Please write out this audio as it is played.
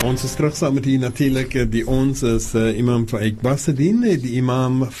Ons is terug saam met hier natuurlik, ons is Imam Faiek Basserdien, die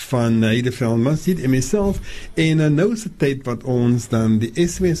imam van Heideveld Masjid en myself, en nou is die tyd wat ons dan die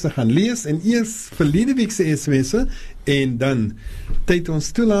SWS gaan lees, en eers verlede week se SWS, en dan tyd ons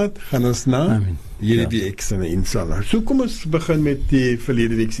toelaat, gaan ons na hierdie week se inshallah. So kom ons begin met die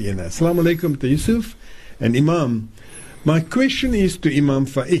verlede week se ene. Assalamu alaikum to Yusuf and Imam. My question is to Imam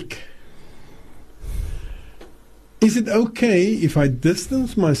Faiek. Is it okay if I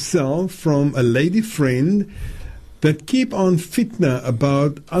distance myself from a lady friend that keep on fitna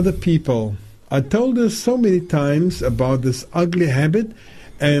about other people? I told her so many times about this ugly habit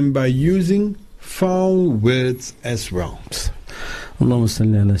and by using foul words as well. Allahumma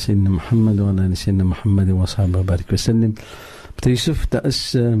salli ala Sayyidina Muhammad wa ala Sayyidina Muhammad wa sahbihi barik wa sallim. Yusuf, daar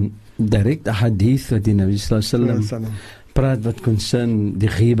is direct een hadith wat die Nabi sallallahu alaihi wasallam praat wat concern die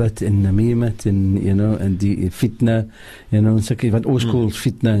ghibat en namimat en en die fitna, wat ons call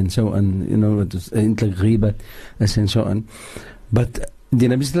fitna en so on, wat is eintlik ghibat is en so on. But die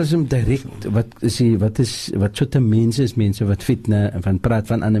Nabi sallallahu direct wat soort mense is, mense wat fitna en van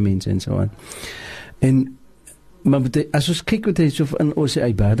praat van ander mense en so on. En maar as ons kyk wat hy so in ons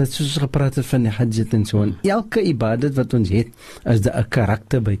ibadat, soos ons gepraat het van die hajjat en so on, elke ibadat wat ons het, is daar 'n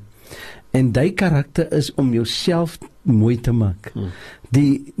karakter by. En die karakter is om jouself mooi te maak.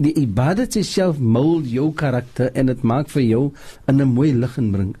 Die ibadat self mold jou karakter en het maak vir jou in 'n mooi lig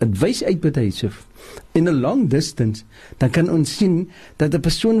inbring. Het wys uit wat hy sê. In 'n long distance, dan kan ons sien dat 'n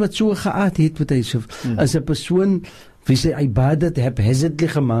persoon wat so geaard het wat hy sê, is 'n persoon wie sy ibadat haphazardly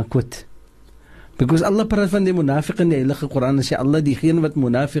gemaak word. Because Allah praat van die munafiqin in die Heilige Koran, en sê Allah, diegene wat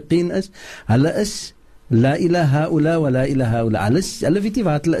munafiqin is, hulle is la ilaha ula wa la ilaha ula. Hulle weet nie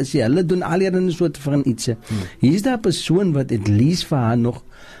wat hulle is, hulle doen allerlei soort van iets. Hier is daar 'n persoon wat het lees vir haar nog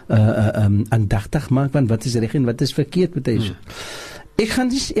aandagtig maak van wat is reg en wat is verkeerd met hy. Ek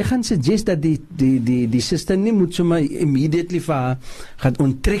gaan suggest dat die sister nie moet sommer immediately vir haar gaan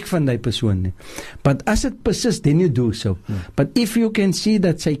onttrek van die persoon nie. But as it persists, then you do so. But if you can see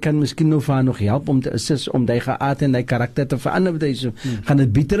dat sy kan miskien nou vir haar nog help om te assist, om die geaard en die karakter te verander, gaan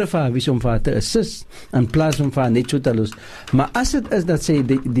het beter vir haar wees om vir haar te assist, in plaas om vir haar net so te los. Maar as het is dat sy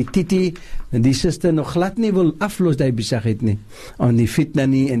die sister nog glad nie wil aflos die besigheid nie, en die fitna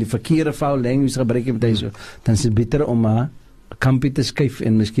nie, en die verkeerde foul language gebruik met hy so, dan is het beter om haar kampie te skuif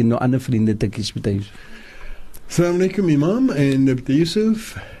en miskien nog ander vriende te kies met hy. Assalamu alaikum Imam en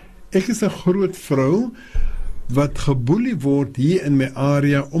Yusuf. Ek is 'n groot vrou wat geboelie word hier in my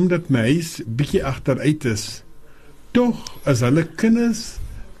area omdat my huis bietjie agteruit is. Tog is hulle kinders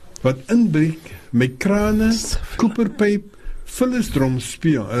wat inbreek, my krane, koeperpyp, vullisdrom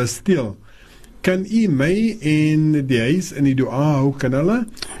steel. Kan u my en die huis in die dua hou, kan hulle?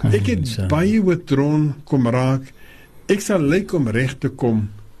 Ek het baie withdrawn kom raak. Ek sal lyk om reg te kom,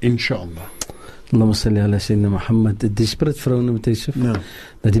 inshallah. Allahumma salli ala Sayyidina Muhammad. Die desperate vrou moet hy sê,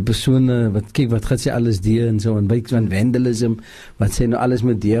 dat die persoon wat kyk wat gaan sy alles deur en so, en byk van vandalism, wat sy nou alles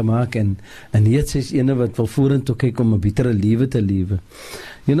moet deur maak, en hier sy is ene wat wil vorentoe kyk om 'n betere lewe te lewe.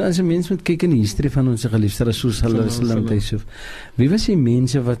 As 'n mens moet kyk in die history van ons geliefde Rasul sallallahu alaihi wasallam, wie was die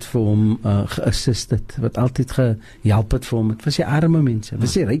mense wat vir hom geassist het, wat altyd gehelp het vir hom? Het was die arme mense,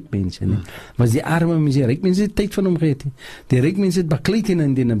 was die ryk mense nie. Was die arme mense, die ryk mense het tyd van hom gehad nie. Die ryk mense het baklei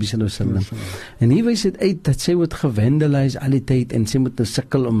in die Nabi sallallahu alaihi wasallam. En hier wys dit uit dat sy word gewandelize al die tyd, en sy moet nou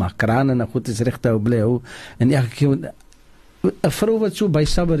sukkel om haar krane en goed is reg te hou, bly hou, en elke keer 'n vrou wat so by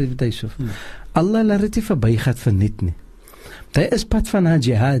sabber het, hy so. Allah laat dit nie verbygaan vir net nie. Dit is pad van haar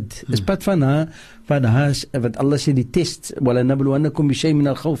jihad, is pad van haar, wat Allah sê die test, wala nabluwannakum bi shay'in min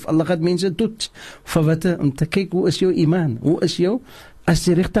al-khawf. Allah gaat mense toets, vir wat, om te kyk, hoe is jou iman, hoe is jou, as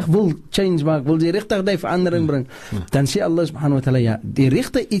jy regtig wil change maak, wil jy regtig die verandering bring, dan sê Allah subhanahu wa ta'ala, ja, die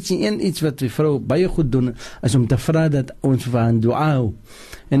regte iets wat die vrou baie goed doen, is om te vra dat ons vir haar dua hou.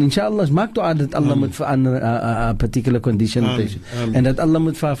 En inshallah, maak dua dat Allah moet verander a particular condition, en dat Allah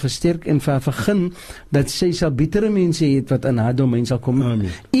moet vir haar versterk en vir haar vergun, dat sy sal betere mense het wat in haar domein sal kom,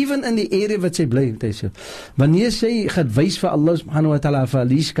 even in die area wat sy bly. Wanneer sy gaat wys vir Allah subhanahu wa ta'ala vir haar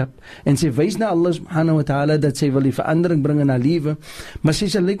leaderskap, en sy wys na Allah subhanahu wa ta'ala dat sy wil die verandering bring in haar lewe, maar sy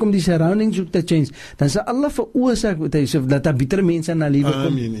sal lyk om die surroundings ook te change, dan sal Allah veroorsaak dat daar betere mense in haar lewe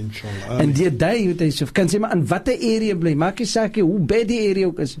kom. En die kan sy maar in watter area bly, maak jy saak hoe bad die area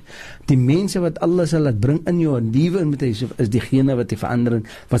ook is, die mense wat Allah sal laat bring in jou lewe in met Yusuf, is diegene wat die verandering,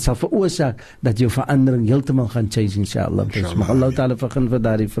 wat sal veroorsaak dat jou verandering heeltemal gaan change, inshallah. Mag Allah ta'ala vergun vir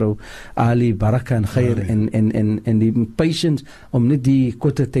daardie vrou Ali baraka en khair en die patience om net die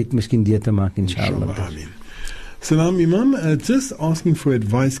korte tyd miskien deur te maak, inshallah. Salam Imam, just asking for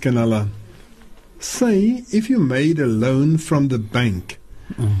advice, can Allah say if you made a loan from the bank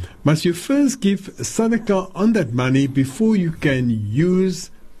Must you first give sadaqah on that money before you can use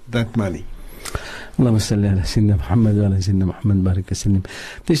that money? Allahumma salli ala Sayyidina Muhammad wa ala Sayyidina Muhammad barik wasallam.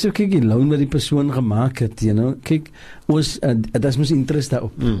 Dis ook kyk die loan wat die persoon gemaak het, kyk ons dit mos interest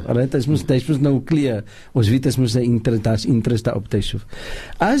daarop. Alright, dit mos nou clear. Ons weet dit mos 'n interest, daar's interest daarop tesof.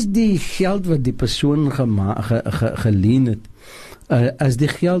 As die geld wat die persoon geleen het, as die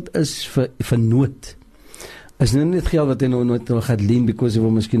geld is vir nood, is nou net geld wat hy nou nooit gaan leen because hy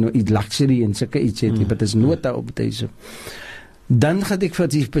wil miskien nou iets luxury en sulke iets het, but is nood daarop tesof. Dan gaan ek vir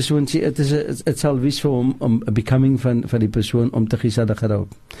die persoon sê, het sal wees vir hom om becoming van die persoon om te gee sadaqa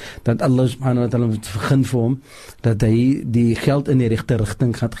daarop. Dat Allah subhanahu wa ta'ala moet vergun vir hom, dat hy die geld in die regte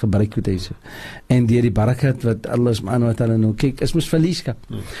rigting gaat gebruik met deze. En deur die barakat wat Allah subhanahu wa ta'ala nou kyk, is mos verlies gehad.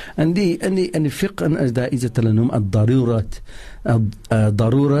 In die fiqh is daar iets wat hulle noem ad-darurat.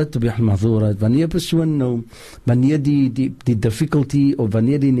 Darurat bih al-mahzurat. Wanneer persoon nou, wanneer die difficulty of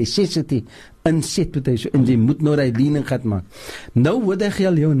wanneer die necessity inset met hy so, en jy moet nou die lening gaat maak. Nou word hy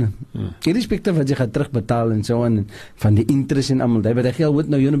geld joune. Irrespectief wat jy gaat terugbetaal en so aan, van die interest en allemaal, die wat hy geld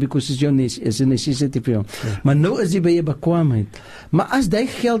word nou joune, because is een necessity vir jou. Maar nou is hy by jy bekwaamheid. Maar as die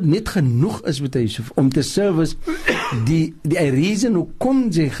geld net genoeg is met hy so, om te service die reason hoe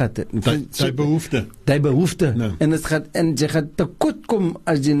kom jy gaat het. Die behoefte. Die behoefte. No. En jy gaat tekort kom,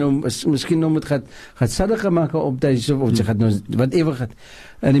 as jy nou, miskien nou moet gaat sadaqa maak op die so, of jy gaat nou, whatever gaat.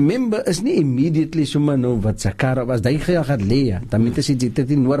 En remember, is nie immediately sommer nou wat zakar, of as die geld gaat leer, dan moet jy dit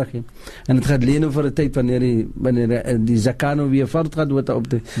nie nodig hê. En het gaat leer nou vir 'n tyd, wanneer die zakar nou weer valt gaat word op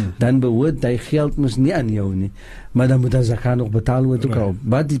die, dan behoort die geld mos nie aan jou nie, maar dan moet die zakar nog betaal word ook op.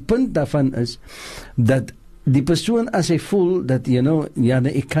 Maar die punt daarvan is, dat die persoon as hy voel dat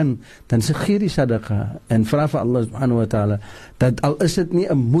ek kan, dan sê gee die sadaqa en vra vir Allah subhanahu wa ta'ala dat al is dit nie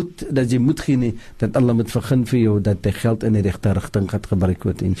 'n moed dat jy moet gee nie, dat Allah moet vergun vir jou dat die geld in die regte rigting gaat gebruik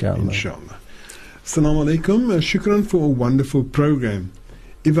word, inshallah. Assalamu alaikum. Shukran for a wonderful program.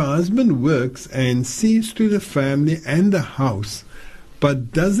 If a husband works and sees to the family and the house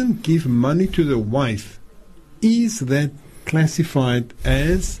but doesn't give money to the wife, is that classified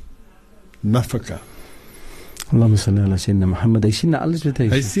as nafaqah? Allahumma salli ala Sayyidina Muhammad. Hy sien na alles wat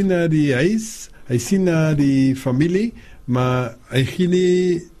hy sien na die huis, hy sien na die familie, maar hy gee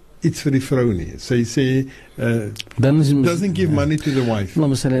nie iets vir die vrou nie. So hy sê, doesn't give money to the wife.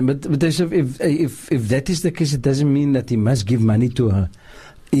 Allahumma salli, but if that is the case, it doesn't mean that he must give money to her.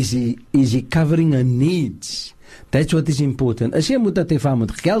 Is he covering her needs? That's what is important. As jy moet dat hy vir haar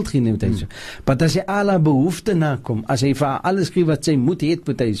moet geld gee, moet hy so. Maar as hy alle behoefte nakom, as hy vir haar alles gee wat sy moet het,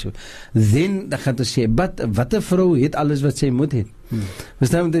 moet hy so. Then, dan gaat hy sê, wat 'n vrou het alles wat sy moet het.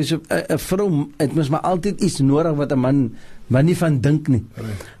 Verstaan moet hy so, 'n vrou, het mos maar altyd iets nodig wat 'n man nie van dink nie.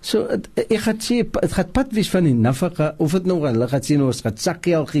 So, ek gaan sê, het gaat pad wees van die nafaqa, of het nou, hulle gaat sê, nou, het gaat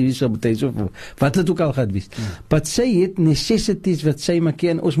sakgeld gewees, wat het ook al gaat wees. Maar sy het necessities wat sy maak,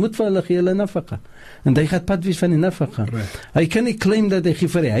 en ons moet vir hulle gee hulle nafaqa. En hy gaat pad wees van die nafaqa. Hy kan nie claim dat hy gee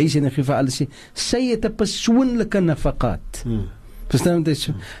vir die huis en hy gee vir alles. Sy het 'n persoonlike nafaqaat. Verstaan jy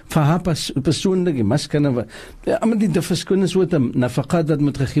so? Vir haar persoonlike maskana, maar die verskillende soorte nafaqaat wat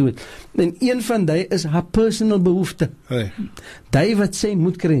moet gegee word. En een van die is haar personal behoefte. Die wat sy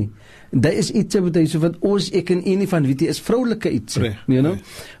moet kry. Dit is iets wat ons, ek en nie van weet, is vroulike iets,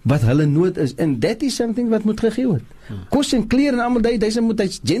 wat hulle nood is, en that is something wat moet gegee word. Kos en klere en allemaal, deze moet hy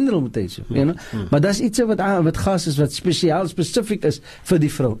general moet hy so, maar dat is iets wat gas is, wat specifiek is vir die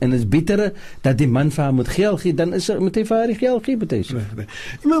vrou, en het is betere dat die man vir haar moet geld gee, dan moet hy vir haar die geld gee, moet hy so.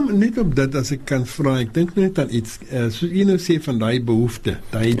 Maar net op dit, as ek kan vra, ek dink net aan iets, soos jy nou sê van die behoefte,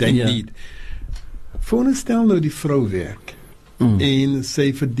 die need. Voorstel nou die vrou werk, en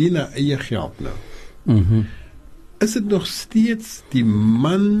sy verdien haar eie geld nou. Is dit nog steeds die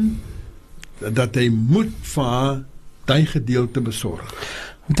man dat hy moet vir haar die gedeelte besorg?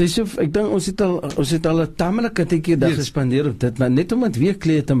 Ek dink ons het al 'n tamelike tydjie daar gespandeer op dit, maar net om dit weer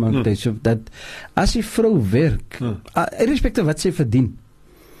kleer te maak, dat as die vrou werk, irrespectief wat sy verdien,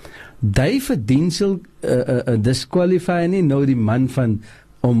 die verdiensel disqualify nie nou die man van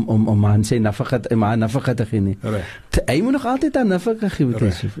om aan sy nafaqa te gee nie. Hy moet nog altyd aan nafaqa gee,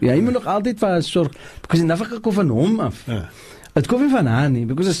 hy moet nog altyd vir haar sorg, because die nafaqa kom van hom af. Het kom nie van haar nie,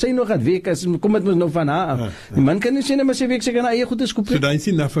 because as sy nog gaat week, kom het nou van haar af. Die man kan nie sê, maar sy week, sy kan haar eie goed is koop. So die is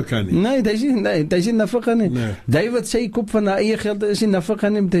nie nafaqa nie? Nee, die is nie nafaqa nie. Die wat sy koop van haar eie geld, is nie nafaqa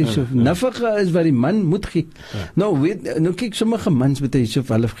nie, met hy so. Nafaqa is wat die man moet gee. Nou kyk, sommige mans met hy so,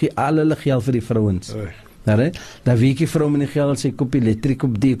 hulle gee al hulle geld vir die vrouwens. Daar weet die vrou met die geld, sy koop elektriek,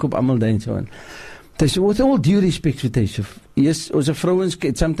 koop die, koop allemaal die en so aan. With all due respect, yes, onze vrouwens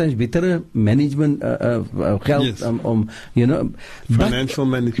get sometimes betere management geld Yes. you know, Financial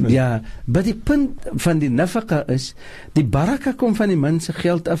management. ja, maar die punt van die nafaka is, die baraka kom van die man se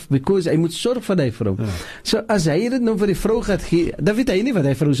geld af, because hy moet sorg vir die vrou. So as hy dit nou vir die vrou gaat gee, dan weet hy nie wat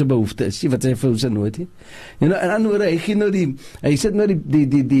hy vrou se behoefte is, wat sy vrou se nood het. You know, en anders hy gee nou hy sit nou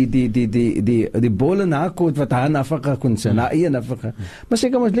die bolle nakoot wat haar nafaka kon sy, haar eie nafaka. Maar sy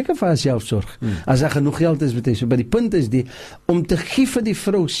kan ons lekker vir haarself sorg. As daar genoeg geld is, weet hy, so, maar die punt is om te gee vir die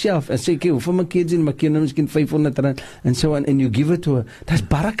vrou self, en sê, okay, hoeveel my kids in, my kind nou miskien R500, and so on, and you give it to her, that's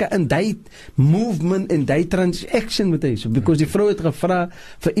baraka in die movement, in die transaction, weet hy, so, because die vrou het gevra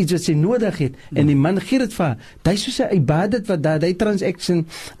vir iets wat sy nodig het, en die man gee het vir haar, die is soos een ibadat wat daar, die transaction,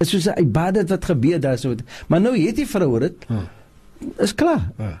 is soos een ibadat wat gebeur daar, so, maar nou het die vrou het, is klaar.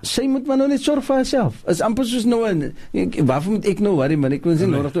 Sy moet maar nou net sorg vir haarself. Is amper soos nou waarvoor moet ek nou worry man? Ek wil sê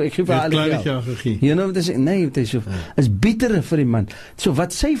nodig toe ek gee vir haar geld. You know, nee, dit is so. Is beter vir die man. So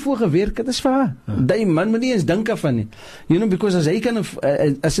wat sy voor gewerk het is vir haar. Die man moet nie eens dink af van nie. You know, because as hy kan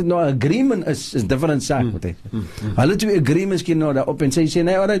as dit nou 'n agreement is different saak met hy. Hulle twee agreements kan nou daarop en sy sê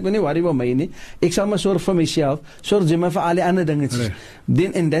nee, alright, moenie worry oor my nie. Ek sal maar sorg vir myself. Sorg jy maar vir al die ander dingetjies.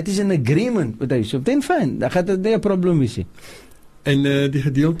 Then and that is an agreement with hy. So then fine. Dan gaan dit nie 'n probleem wees nie. En die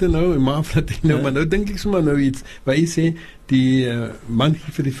gedeelte nou, maar nou dink ek sommer nou iets, waar hy sê, die man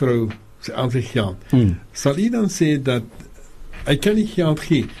gee vir die vrou sy al sy geld. Sal hy dan sê dat hy kan nie geld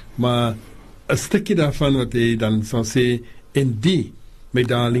gee, maar 'n stukkie daarvan wat hy dan sal sê, en die, my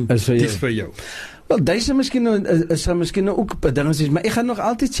darling, dis vir jou. Wel, dis miskien nou ook 'n ding, maar ek gaan nog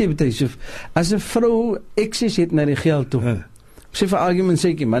altyd sê, Yusuf, as 'n vrou ekses het na die geld toe, sê vir argument sê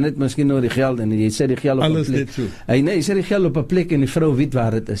ek, man het miskien nou die geld en jy sê die geld op 'n plek. Hy sê die geld op 'n plek en die vrou weet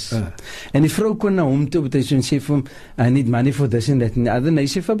waar dit is. En die vrou kon na hom toe, hy sê vir hom, I need money for this and that. En hy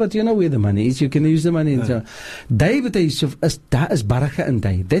sê vir, but you know where the money is, you can use the money. So, die daar is baraka in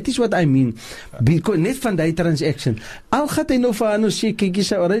die. That is what I mean. Net van die transaction. Al gaat hy nou vir haar nou sê, kyk jy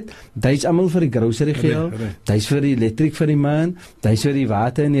sê, alright, die is allemaal vir die grocery geld, die is vir die elektriek vir die man, die is vir die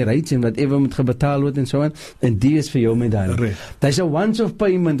water en die rights en whatever moet gebetaal word en so aan, en die is vir jou met daar. Dis 'n once-off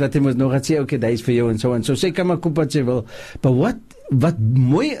payment wat jy moet nog gaan sê, okay, dis is vir jou en so en so. Sy kan maar koop wat sy wil. But wat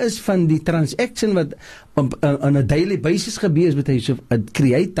mooi is van die transaction wat on 'n daily basis gebeur is met hy so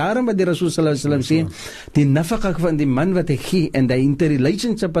create daarom wat die Rasul sallallahu alaihi wasallam sê, die nafaka van die man wat hy gee en die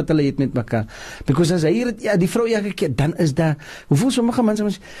interrelationship wat hulle het met mekaar. Because as hy die vrou elke keer, dan is daar, hoeveel sommige mense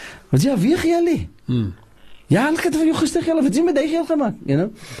wat ja, wie gee hulle? Ja, ek het vir jou gister geld, wat jy met die geld gemaak, you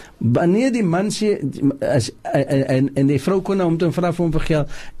know? Wanneer die man sê, en die vrou kon na hom toe en vra vir hom vir geld,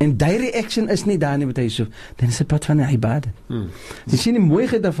 en die reaction is nie daar nie met hy so, dan is dit pad van die ibadat. Jy sien die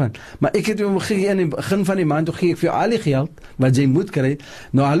mooiheid daarvan, maar ek het hom gegee in die begin van die maand, toe gee ek vir jou al die geld, wat jy moet kry,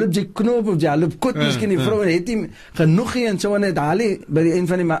 nou al op jy knoop, of jy al op kot, miskien die vrou, het hy genoeg gee, en so en het al die, by die een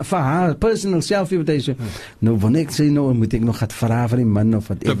van die vir haar, personal selfie, wat hy so, nou wanneer ek sê, nou moet ek nog gaat vra vir die man, of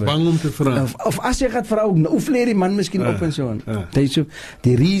whatever. Te bang om te vra. Of as jy gaat vra, nou vleer die man miskien op en so aan.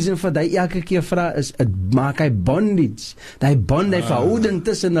 Die reason vir die elke keer vra is, het maak hy bondage, die verhouding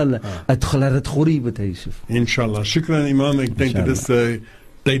tussen hulle, het groei met hy. Inshallah, shukran imam, ek dink dit is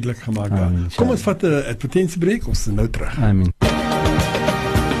duidelik gemaakt daar. Kom ons vat 'n advertentiebreek, ons is nou terug. Amen.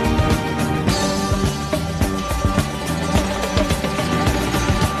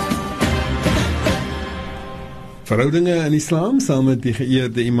 Verhoudinge in Islam, saam met die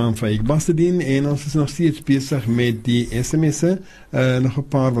geëerde imam Faiek Basserdien, en ons is nog steeds besig met die SMS'e, nog 'n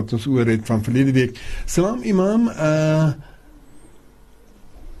paar wat ons oor het van verlede week. Salam imam,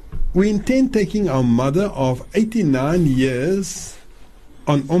 we intend taking our mother of 89 years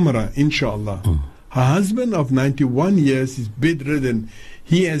on Umrah, inshallah. Her husband of 91 years is bedridden.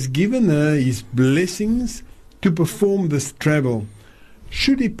 He has given her his blessings to perform this travel.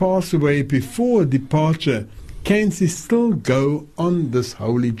 Should he pass away before departure, can she still go on this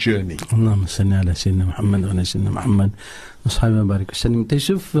holy journey? Allahumma salli ala sayyidina Muhammad wa ala sayyidina Muhammad wa sahbihi barik wa sallim.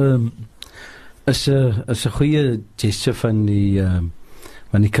 Yusuf, is 'n goeie gesture van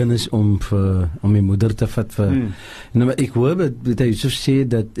die kinders om die moeder te vat vir. Maar ek hoor dat Yusuf sê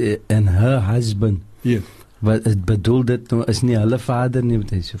dat en her husband. Yes. Wat het bedoel dit nou is nie hulle vader nie, wat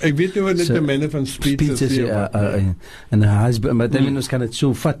hy so. Ek weet nie wat dit die mense van speeches en haar husband, maar dan ons kan dit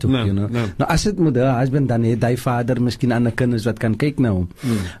so vat ook, you know. Nou as dit moet haar husband, dan het hy vader miskien ander kinders wat kan kyk na hom.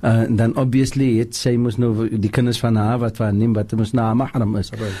 Dan obviously het sy mos nou die kinders van haar wat neem wat mos na haar mahram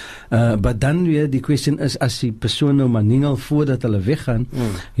is. But dan weer die question is, as die persoon nou maar ningel voordat hulle weggaan,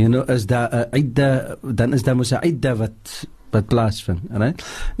 you know, is daar dan is daar mos 'n idda wat wat plaasvind, right?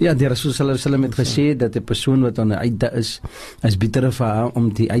 Ja, die Rasul sallallahu alaihi wasallam het gesê dat 'n persoon wat aan 'n Eid is beter vir haar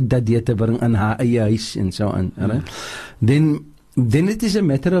om die Eid deur te bring in haar eie huis en so aan, right? Then it is a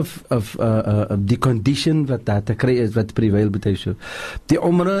matter of the condition wat daar te kry is, wat prevail betuig so. Die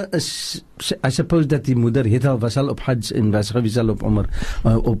Umrah is, I suppose dat die moeder was al op Hajj en was gewees al op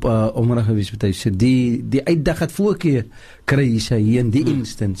Umrah gewees betuig so. Die uitdag het voorkeer kry sy hier in die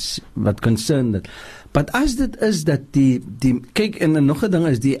instance wat concern het. But as dit is dat die kyk, en nog 'n ding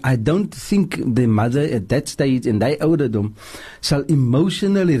is I don't think the mother at that stage in die ouderdom sal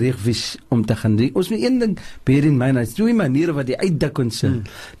emotionally reg wees om te gaan doen. Ons moet een ding bear in mind, is twee maniere wat die uitda concern.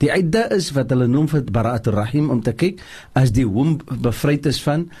 Die uitda is wat hulle noem vir Bara'atul Rahim, om te kyk as die womb bevryd is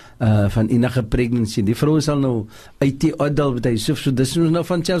van enige pregnancy. Die vrou sal nou uit die oordeel wat hy so dis nou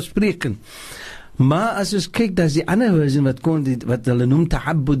van selfspreken. Maar as ons kyk, dat is die ander versie wat hulle noem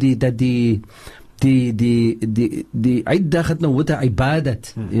ta'abbudi, dat die uitdag het nou wat 'n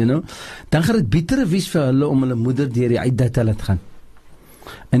ibadat, you know, dan gaan dit beter wees vir hulle om hulle moeder deur die uitdag te laat gaan.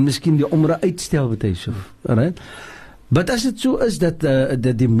 En miskien die Umrah uitstel wat hy so, right? But as dit so is dat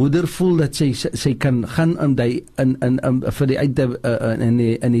die moeder voel dat sy kan gaan vir die uitdag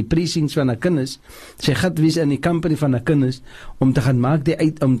in die precincts van haar kinders, sy gaan wees in die company van haar kinders om te gaan maak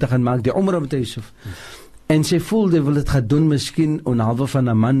die Umrah wat hy so. En sy voel die wil dit gaan doen miskien onhalve van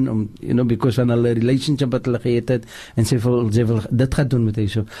 'n man, because van hulle relationship wat hulle gehad het, en sy wil dit gaan doen met hy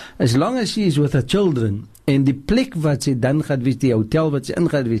so. As long as she is with her children, en die plek wat sy dan gaat wees, die hotel wat sy in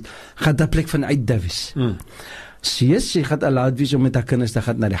gaat wees, gaat die plek van uitdag wees. Sy gaat allowed wees om met haar kinders te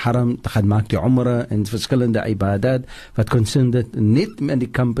gaan na die haram, te gaan maak die Umrah en verskillende ibadat, wat concern dit net in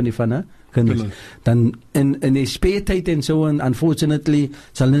die company van haar kinders. Dan in die speeltyd en so on, unfortunately,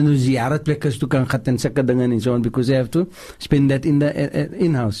 sal nou die jaartplekkers toe kan gaan en sulke dinge en so on, because they have to spend that in the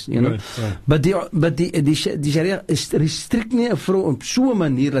in-house, you know. Right. But die Sharia is restrict nie 'n vrou op so 'n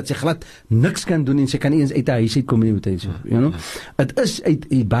manier dat sy glad niks kan doen en sy kan nie eens uit haar huis uit kom nie met hy so, you know. Dit is uit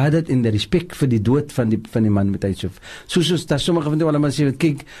ibadat en die respek vir die dood van die man met hy so. Soos daar sommige van die ulama sê,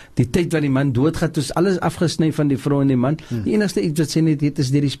 kyk, die tyd wat die man doodgaan, is alles afgesny van die vrou en die man. Die enigste iets wat sy net het is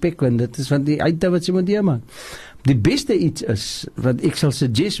die respek, want dit is van die uitdag wat sy moet maak. Die beste iets is, wat ek sal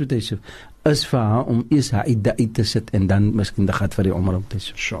suggest met hy so, is vir haar om eers haar uitdag uit te sit en dan miskien die gat vir die Umrah te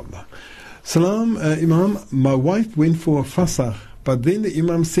so. Inshallah. Salam, Imam, my wife went for a fasakh, but then the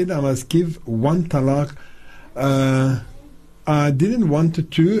Imam said I must give one talaq. I didn't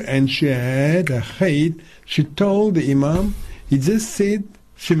want to, and she had a haid. She told the Imam, he just said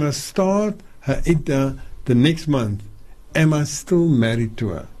she must start her iddah the next month. Am I still married to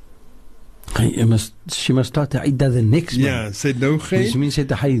her? She must start the iddah the next month. Ja, sy het nou geheid. Dis mens sy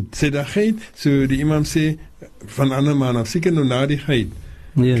het geheid. Sy het geheid, so die Imam sê, van ander man af, seker nou na die geheid,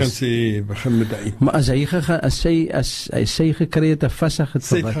 kan sy begin met die eid. Maar as sy gekry het 'n fasakh het,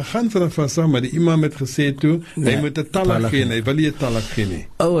 sy het gegaan vir 'n fasakh, maar die Imam het gesê toe, hy moet 'n talaq gee, hy wil nie 'n talaq gee nie.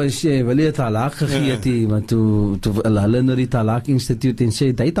 As jy wil 'n talaq gegee het, want toe hulle nou die talaq instituut en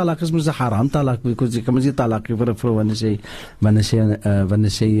sê, die talaq is mos 'n haram talaq, because jy kan mos nie talaq gee vir 'n vrou wanneer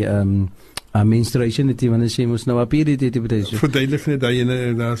sy menstruation het, wanneer sy moes nou 'n period het, verduidelik net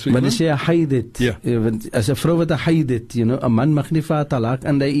daar so. Wanneer sy 'n haid het, want as 'n vrou wat 'n haid het, 'n man mag nie vir haar talaq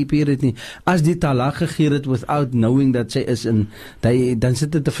in die period nie. As die talaq gegee het without knowing dat sy is in dan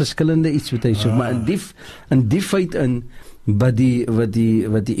sit dit 'n verskillende iets wat hy so, maar in die feit wat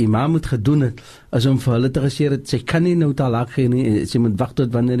die Imam moet gedoen het, is om vir hulle te gesê dat sy kan nie nou talaq gee nie, sy moet wag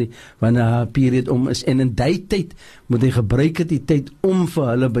tot wanneer haar period om is, en in die tyd moet hy gebruik die tyd om vir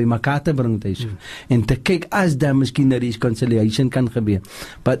hulle by mekaar te bring en te kyk as daar miskien 'n reconciliation kan gebeur.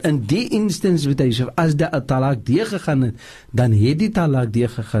 But in die instance wat hy sê, as daar 'n talaq deurgegaan het, dan het die talaq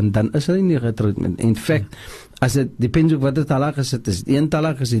deurgegaan, dan is hy nie getroud met. In fact, as dit depends op wat die talaq is, dit is een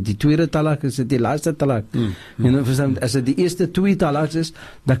talaq, is dit die tweede talaq, is dit die laaste talaq. As dit die eerste 2 talaq is,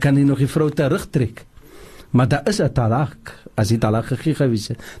 dan kan hy nog die vrou terugtrek. Maar daar is 'n talaq. As die talaq gegee gewees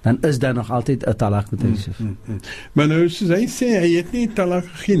het, dan is daar nog altyd 'n talaq met Yusuf. Maar nou soos hy sê, hy het nie talaq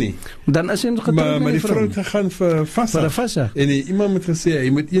gegee nie. Dan is hy nog getroud maar die vrou het gegaan vir fasakh. En die Imam het gesê hy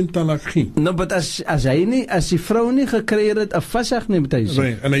moet 1 talaq gee. Nou, but as die vrou nie gekry het 'n fasakh nie met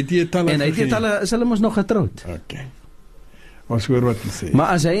Yusuf. En hy het die talaq gegee. Is hulle mos nog getroud. Okay. Ons hoor wat hy sê. Maar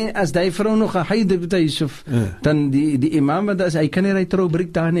as die vrou nog 'n haid het met Yusuf, dan die Imam wat hy kan nie trou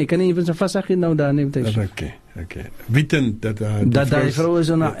breek daar nie, hy kan nie even sy fasakh nou daar nie met Yusuf. Okay. Weten dat die vrou is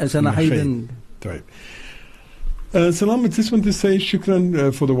 'n haid. Salam, I just want to say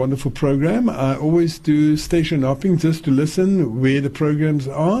shukran for the wonderful program. I always do station hopping just to listen where the programs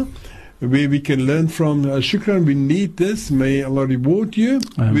are, where we can learn from. Shukran, we need this. May Allah reward you.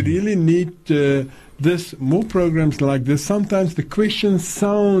 We really need this, more programs like this, sometimes the question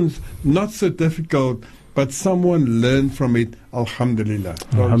sounds not so difficult, but someone learned from it. Alhamdulillah.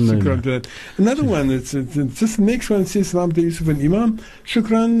 Alhamdulillah. Another one, it's just the next one says, Salam to Yusuf and Imam.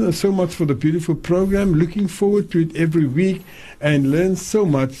 Shukran so much for the beautiful program. Looking forward to it every week and learn so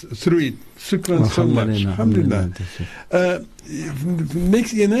much through it. Shukran so much. Alhamdulillah.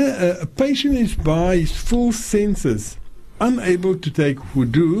 Next, a patient is by his full senses, unable to take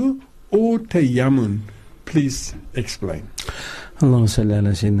wudu or tayammum. Please explain. Allahumma salli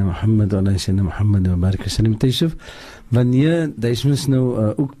ala Sayyidina Muhammad wa ala Sayyidina Muhammad wa barik wa sallim. Yusuf, wanneer, daar is mens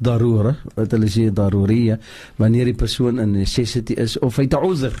nou ook darura, wat hulle sê daruriya, wanneer die persoon in necessity is, of hy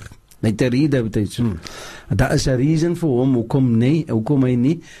ta'uzr, hy ta'rida, daar is 'n reason vir hom, hoekom hy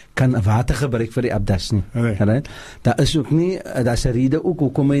nie kan water gebruik vir die abdas nie. Right? Daar is ook nie, daar is 'n rede ook,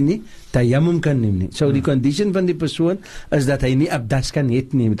 hoekom hy nie tayammum kan neem nie. So die condition van die persoon is dat hy nie abdas kan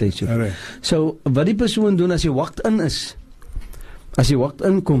het nie, so wat die persoon doen as hy waqt in is, as hy waqt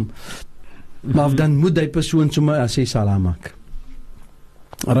inkom, maar dan moet die persoon sommer as hy salah maak.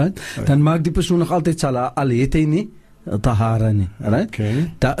 Alright? Dan maak die persoon nog altyd salah, al het hy nie tahara nie. Alright?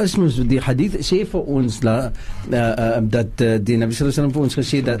 Daar is mos, die hadith sê vir ons dat die Nabi sallallahu alaihi wasallam vir ons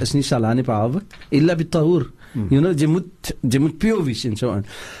gesê dat is nie salah nie behalwe illa bitahur. You know, jy moet pure wees en so aan.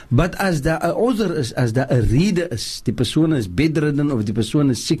 But as daar 'n uzr is, as daar 'n rede is, die persoon is bedridden of die persoon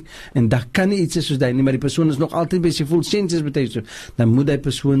is siek en daar kan nie iets soos daai nie, maar die persoon is nog altyd by sy full senses betuig, dan moet die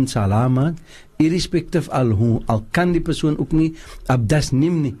persoon salah maak, irrespective al kan die persoon ook nie abdas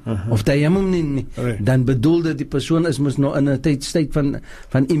neem nie, of tayammum neem nie, dan bedoel dat die persoon is mos nou in 'n tyd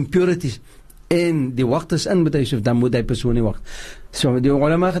van impurities en die waqt is in betuig, dan moet die persoon nie waqt. So die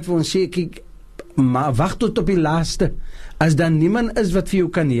ulama het vir ons sê, kyk, maar wacht tot op die laaste. As dan niemand is wat vir jou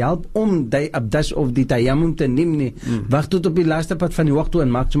kan help om die abdas of die tayammum te neem nie, wacht tot op die laaste pad van die waqt toe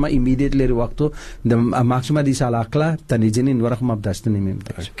en maak sommer immediately die waqt toe, dan maak sommer die salah klaar, dan is jy nie nodig om abdas te neem.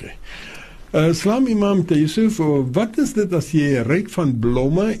 Salam Imam te Yusuf, wat is dit as jy ruik van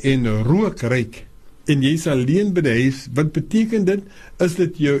blomme en rook ruik en jy is alleen by die huis, wat beteken dit? Is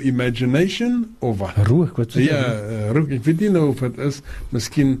dit jou imagination of wat? Rook, wat is dit? Rook, ek weet nie nou of het is,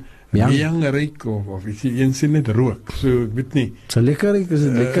 miskien Miang reik of iets, een sê net rook, so ek weet nie. So lekker reik, is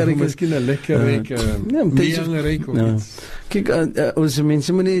het lekker reik? Miskien 'n lekker reik, miang reik of iets. Kyk, ons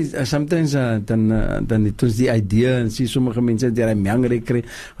mense moet nie, sometimes dan het ons die idee, en sê sommige mense dat jy miang reik kry,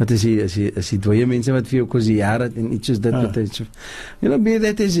 wat is die dooie mense wat vir jou kosie jaar het, en iets soos dit, you know, be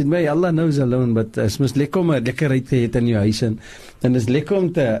that is it, may Allah knows alone, but es moes lekker om 'n lekker reik te het in jou huis, en is lekker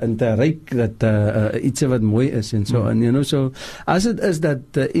om te reik, dat iets wat mooi is, en so, and you know, so, as it is dat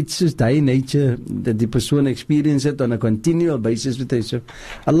iets soos die nature, dat die persoon experience it on a continual basis, met hy so,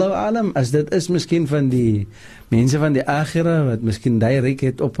 Allahu alam, as dit is miskien van die mense van die akhira, wat miskien die reik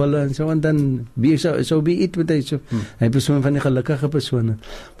het op hulle, en so, en dan, so be it, met hy so, hy persoon van die gelukkige persone,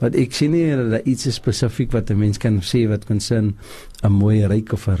 wat ek sê nie, dat iets is spesifiek, wat 'n mens kan sê, wat concern, 'n mooie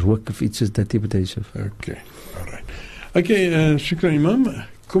reik, of 'n rook, of iets is dat, met hy so. Okay, alright. Okay, shukran Imam,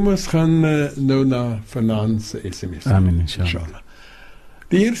 kom ons gaan nou na vanaand se SMS. Amen, inshallah.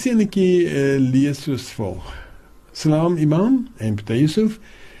 Die eerste enetjie lees soos volg. Salam Imam en Pta Yusuf,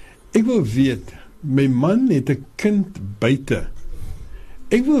 ek wil weet, my man het 'n kind buite.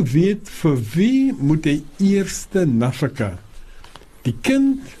 Ek wil weet, vir wie moet hy eerste nafaka? Die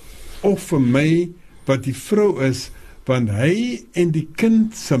kind of vir my, wat die vrou is, want hy en die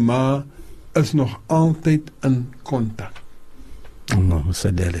kind se ma is nog altyd in kontak. Allahumma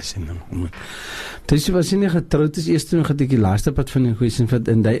salli ala Sayyidina Muhammad. Dus as jy nie getroud is, eerst nog het ek die laaste pad van die kwessie,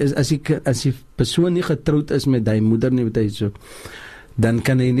 en die is, as die persoon nie getroud is met die moeder nie, so, dan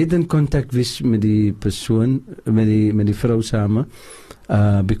kan hy niet in contact wees met die persoon, met die vrou samen,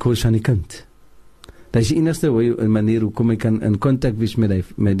 because van die kind. Dat is die enigste manier hoekom hy kan in contact wees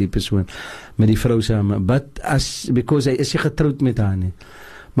met die persoon, met die vrou samen, because hy is nie getroud met haar nie.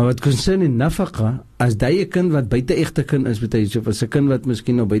 Maar wat concern in nafaka, as die kind wat buite echte kind is, of as 'n kind wat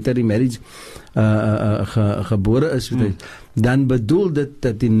miskien nou buite die marriage gebore is, dan bedoel dit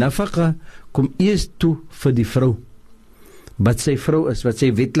dat die nafaka kom eers toe vir die vrou, wat sy vrou is, wat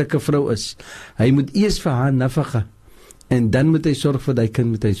sy wetlike vrou is. Hy moet eers vir haar nafaka, en dan moet hy sorg vir die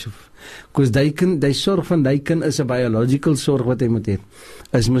kind, moet hy sorg. Because die sorg van die kind is 'n biological sorg wat hy moet hê.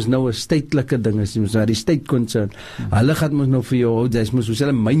 Is mos nou 'n tydelike ding, is mos nou die state concern. Hulle gaan mos nou vir jou hou, dis mos so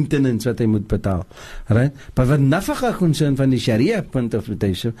 'n maintenance wat hy moet betaal. Right? Maar wat nafaka concern van die Sharia punt of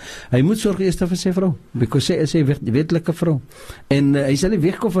view, hy moet sorg eers vir sy vrou, because sy is sy wetlike vrou. En hy sal nie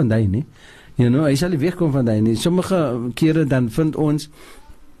wegkom van die nie. You know, hy sal nie wegkom van die nie. Sommige kere dan vind ons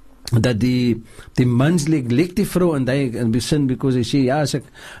dat die mans lek die vrou in die sin, because hy sê, ja, as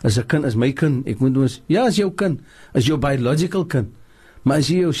 'n kind, as my kind, ek moet ons, ja, as jou kind, as jou biological kind, maar as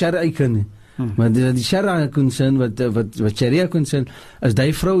jy jou Sharia kind nie, maar die Sharia concern, wat Sharia concern, as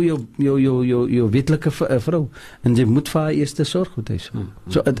die vrou jou wetlike vrou, en jy moet vir haar eerste sorg, wat hy sê.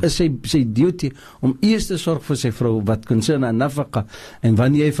 So, het is sy duty, om eerste sorg vir sy vrou, wat concern aan nafaka, en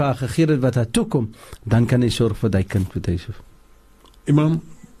wanneer jy vir haar gegee het wat haar toekom, dan kan hy sorg vir die kind, wat hy sê. Imam,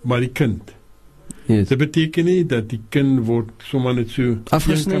 maar die kind, Yes. dit beteken nie dat die kind word sommer net so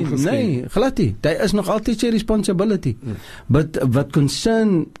afgesny. Nee, glad nie. Daar is nog altyd sy responsibility. But what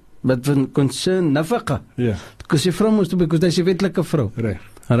concern nafaka. Ja. Because die vrou moet, because dis 'n wetlike vrou. Reg.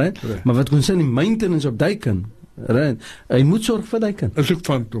 Alright? Maar wat concern die maintenance op die kind. Right? Hy moet sorg vir die kind. Is ook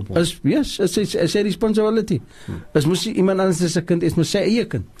van op hom. Is sy responsibility. Is moes iemand anders se kind is, moes sy eie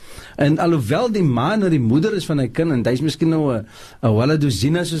kind. En alhoewel die ma nou die moeder is van hy kind, en hy's miskien nou 'n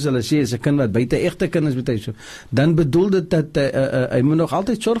waladuzina, soos hulle sê, is 'n kind wat buite egte kind is met hy so, dan bedoel dit dat hy moet nog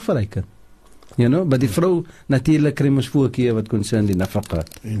altyd sorg vir hy kind. You know, but die vrou natuurlik kry mos voorkeur wat concern die nafaka.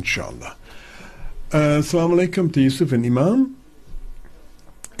 Inshallah. Assalamu alaikum to Yusuf and Imam.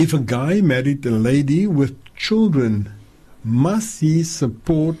 If a guy married a lady with children, must he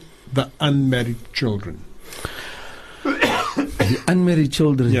support the unmarried children? Die unmarried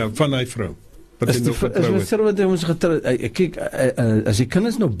children? Ja, van hy vrou. As die vrou wat ons getroud, kyk, as die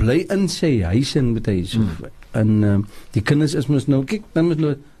kinders nog bly in sy huis en met hy, en die kinders is mos nou, kyk, dan moet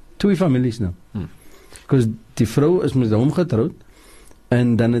nou 2 families nou. Because die vrou is mos hom getroud,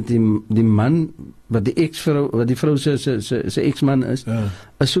 en dan het die man, wat die vrou sy ex-man is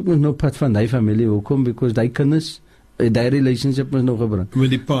ook mos nou pad van die familie, hoekom? Because die kinders, die relationship mos nog gebring. Met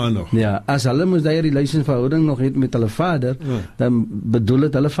die pa nog? Ja, as hulle mos die relationsverhouding nog het met hulle vader, dan bedoel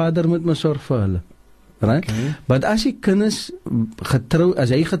het, hulle vader moet maar sorg vir hulle. Right? Okay. But as die kinders as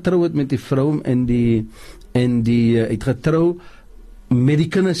hy getrou het met die vrou, en die het getrou met die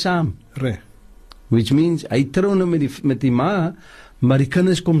kinders saam. Reg. Which means, hy trou nou met die ma, maar die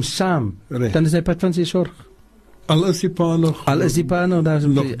kinders kom saam. Reg. Dan is hy pad van sy sorg. Al is die pa nog daar.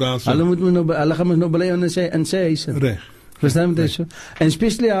 Hulle gaan nou bly in sy huis. Reg. Verstaan jy so? En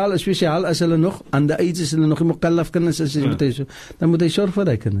spesiaal as hulle nog aan die age is, hulle nog nie mukallaf kinders is, dan moet hy sorg vir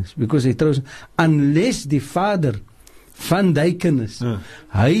die kinders. Because hy trou, unless die vader van die kinders,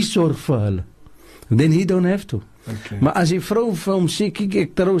 hy sorg vir hulle, then he don't have to. Okay. Maar as die vrou vir hom sê, kyk,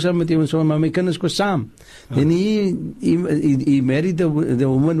 ek trou saam met jou en so, maar my kinders kom saam, then he married the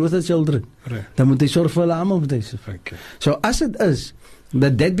woman with the children. Right. Dan moet hy sorg vir hulle allemaal met deze. Okay. So as it is,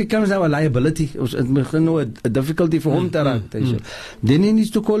 that becomes now a liability, het begin nou a difficulty vir hom te raak, then he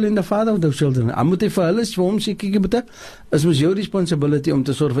needs to call in the father of the children. Dan moet hy vir hulle, vir hom sê, kyk, is mos jou responsibility om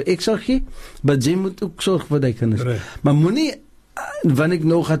te sorg vir ek sal gee, maar jy moet ook sorg vir die kinders. Right. Maar moenie wanneer ek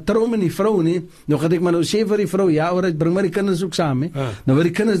nou gaan trou met die vrou nie, nou gaan ek maar nou sê vir die vrou, ja, alright, bring maar die kinders ook saam, nou waar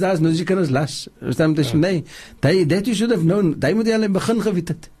die kinders daar is, nou is die kinders las, nee, that you should have known, die moet jy al in begin geweet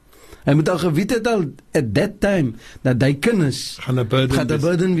het, hy moet al geweet het al, at that time, dat die kinders, gaan a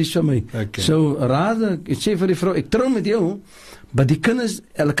burden wees vir my, so, rather, ek sê vir die vrou, ek trou met jou, but die kinders,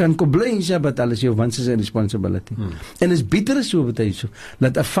 hulle kan complain, but alles jou wants is a responsibility. En is beter so wat hy so,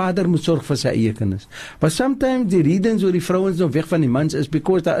 dat 'n vader moet sorg vir sy eie kinders. But sometimes die reasons oor die vrouens nog weg van die mans is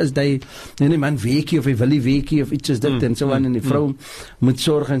because daar is die man weekie, of hy wil die weekie, of iets is dit, en so aan, en die vrou moet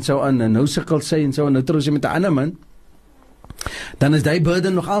sorg, en so aan, en nou sukkel sy, en so aan, nou trou sy met 'n ander man, dan is die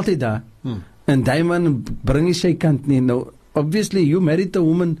burden nog altyd daar, en die man bring nie sy kant nie, nou, obviously, you married a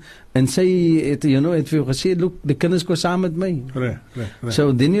woman and say, het vir jou gesê, look, die kinders go saam met my. Right.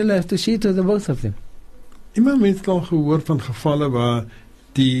 So, then you'll have to see to the both of them. Iemand het al gehoor van gevalle waar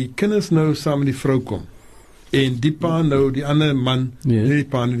die kinders nou saam met die vrou kom, en die pa nou, die ander man, die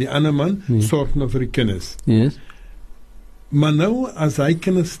pa nou, die ander man, sorg nou vir die kinders. Yes. Maar nou, as hy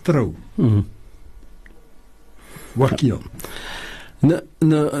kinders trou, wakil.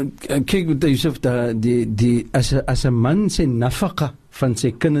 Kyk, Yusuf, as 'n man sy nafaka van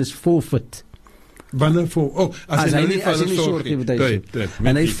sy kinders forfeit, wanneer as hy nie sorg nie,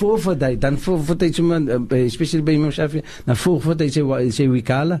 en hy forfeit, dan forfeit hy sommer, especially by Imam Shafi, dan forfeit hy sy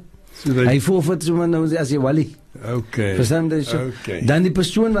wikala, hy forfeit sommer nou as hy wali. Okay. Verstaan jy so? Okay. Dan die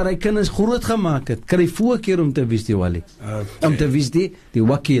persoon waar hy kinders groot gemaak het, kry voorkeur om te wees die wali. Okay. Om te wees die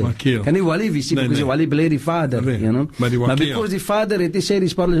wakil. Kan nie wali wees, because die wali bly die vader, maar because die vader het nie sy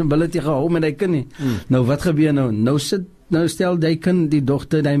responsibility gehou met die kind nie. Nou wat gebeur nou? Nou stel die kind, die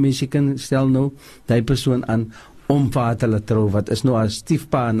dogter, die meisie kind, stel nou die persoon aan om vir haar te laat trou, wat is nou as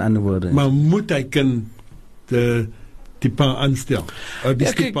stiefpa in ander woorde. Maar moet hy kind die pa aanstel. Die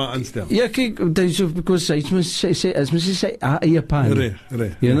stiefpa aanstel. Ja, kyk, because sy eie pa. Reg.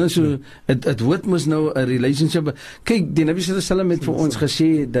 You know, so het word mos nou 'n relationship. Kyk, die Nabi sallallahu alaihi wasallam het vir ons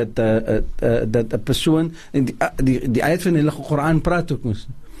gesê dat 'n persoon en die ayat van die Koran praat ook mos.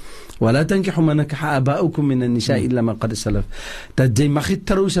 ولا تنكحوا ما نكح آباؤكم من النساء إلا ما قد سلف. Dat jy mag nie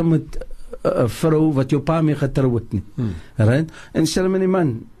trou saam met 'n vrou wat jou pa mee getrou het nie. Right? En stel my die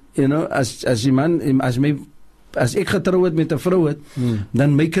man, you know, as die man as ek getrou het met 'n vrou het,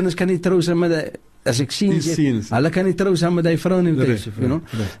 dan my kinders kan nie trou saam met as ek sien hulle kan nie trou saam met die vrou nie, you know.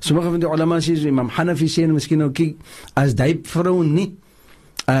 Sommige van die ulama sê, Imam Hanafi sê miskien ook, kyk, as die vrou nie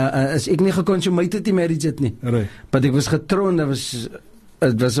as ek nie geconsumeerd die marriage het nie. Maar ek was getrou en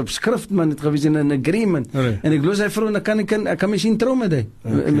het was op skrift, man, het gewees in 'n agreement. En ek los hy vrou, en ek kan misschien trou met hy.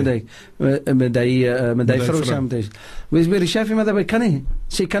 Met die vrou saam met hy. Wees by die Shafi, maar daarbij kan nie.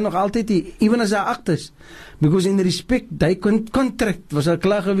 Sy kan nog altyd die, even as hy acht is. Because in respect, die contract was al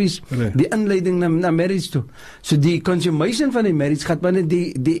klaar gewees, die inleiding na marriage toe. So die consummation van die marriage gaat maar net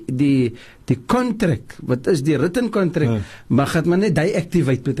die contract, wat is die written contract, maar gaat maar net die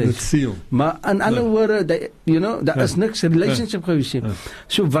activate met hy. Maar in ander woorde, you know, daar is niks relationship gewees.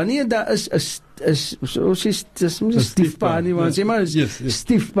 So wanneer daar is so stiefpa nie, want sê maar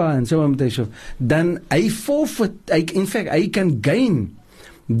stiefpa en so met hy so, dan hy forfeit, in fact, hy kan gain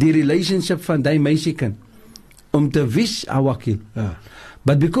die relationship van die meisiekind om te wys awakil.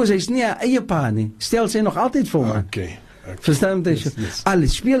 But because hy's nie 'n eie pa nie, stel sy nog altyd vir hom aan. Verstaan jy?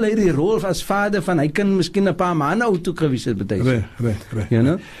 Alles speel hy die rol as vader van hy kan miskien 'n paar maande oud toe gewees het by hy. Reg. You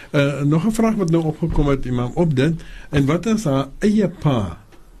know? Nog 'n vraag wat nou opgekom het, Imam, op dit, en wat as haar eie pa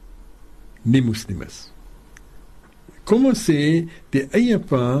nie moslim is? Kom ons sê die eie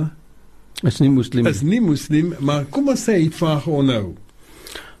pa is nie moslim, maar kom ons sê hy het vaag onhou.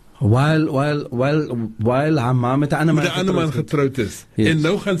 While haar ma met 'n ander man getroud is. En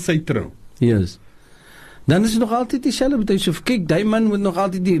nou gaan sy trou. Yes. Dan is het nog altyd dieselfde betuig. Kyk, die man moet nog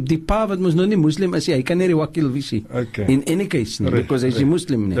altyd die pa wat mos nou nie moslim is, hy kan nie die wakil wees nie. In any case, because hy's nie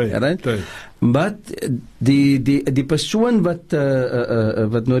moslim nie, right? But die persoon wat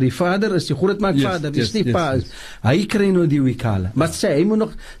nou die vader is, die grootmaakvader, die stiefpa is, hy kry nou die wikale. Maar sy moet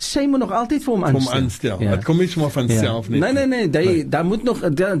nog altyd vir hom aanstel. Het kom nie sommer van self nie. Nee, daar moet nog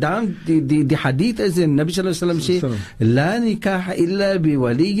die hadith is in Nabi sallallahu alaihi wasallam sê, la nikah illa bi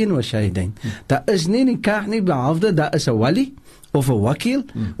waliyin wa shahidain. Daar is nie nikah nie behalwe daar is 'n wali of 'n wakil,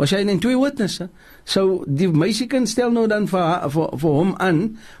 wa shahidain, 2 witnesses. So die meisie kan stel nou dan vir hom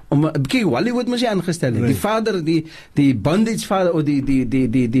aan om kyk, wali word mos aangestel. Die vader, die bondage vader of die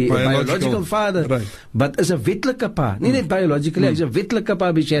biological father, but is 'n wetlike pa, nie net biologically, is 'n wetlike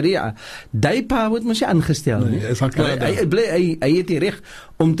pa by Sharia. Die pa word mos aangestel, nie. Hy het die reg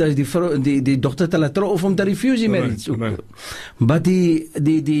om die dogter te laat trou of om te refuse marriage. But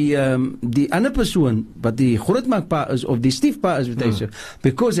die ander persoon wat die grootmaakpa is of die stiefpa is,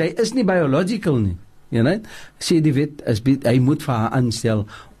 because hy is nie biological nie. You know, sê die wet hy moet vir haar aanstel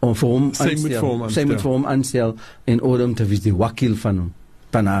om vir hom sy moet vir hom aanstel in orde om te wees die wakil van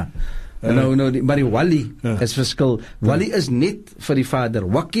haar. Maar die wali is verskil. Wali is net vir die vader.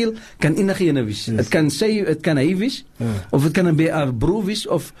 Wakil kan enige ene wees. Het kan hy wees, of het kan 'n broer wees,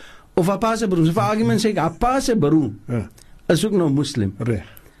 of 'n pa se broer. So vir argument sê ek, 'n pa se broer is ook nog moslim.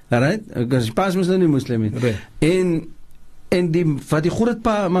 Right? Because die pa is nou nie moslim nie. En wat die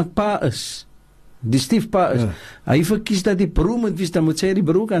grootpa maakpa is, die stiefpa is, hy verkies dat die broer moet wees, dan moet sy die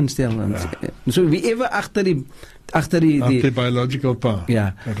broer aanstel. So wie ever agter die biological pa.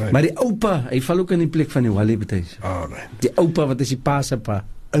 Ja. Maar die oupa, hy val ook in die plek van die wali betuig. Die oupa wat is die pa se pa.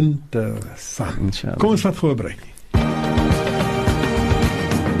 Interessant. Kom ons vat gou 'n breek.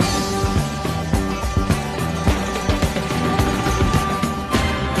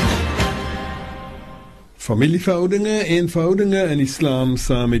 Familieverhoudinge en verhoudinge in Islam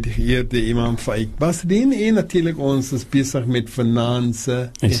saam met die geëerde Imam Faiek Basserdien, en natuurlik ons is besig met vanaandse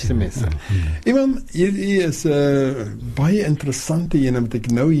SMS. Imam, hier is baie interessante ene wat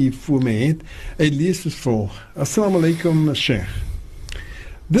ek nou hier voor my het. Hy lees soos volg. Assalamu alaikum, Sheikh.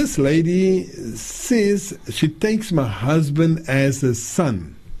 This lady says she takes my husband as a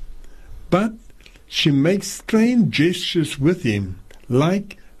son, but she makes strange gestures with him,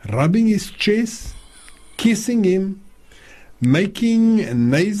 like rubbing his chest, kissing him, making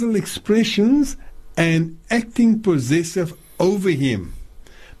nasal expressions, and acting possessive over him.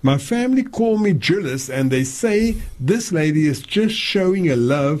 My family call me jealous, and they say this lady is just showing her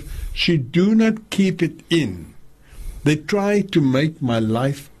love. She do not keep it in. They try to make my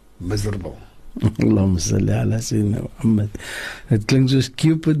life miserable. Allahumma salli ala sayyidina Muhammad. Het klinkt soos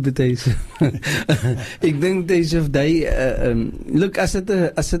Cupid betuise. Ek dink Yusuf, look, as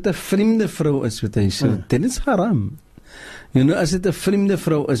dit 'n vreemde vrou is betuise, dan is haram. You know, as dit 'n vreemde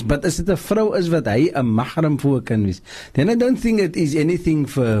vrou is, but as dit 'n vrou is wat hy 'n mahram voor kan wees, then I don't think it is anything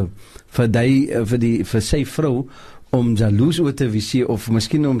vir sy vrou om jaloes oor te wees of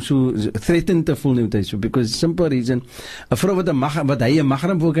miskien om so threatened te voel nie, so because simple reason, 'n vrou wat hy 'n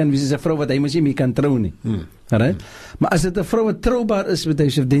mahram voor kan wees, is 'n vrou wat hy mos nie mee kan trou nie. Right? Maar as dit 'n vrou wat troubaar is met hy,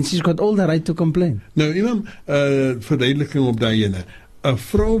 then she's got all the right to complain. Nou, imam, verduideliking op daai ene. 'n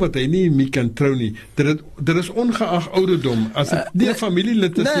Vrou wat hy nie mee kan trou nie, dit is ongeag ouderdom. As dit nie 'n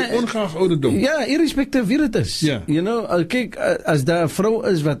familielid is, nie ongeag ouderdom. Ja, irrespectief wie dit is. Ja. You know, kyk, as daar 'n vrou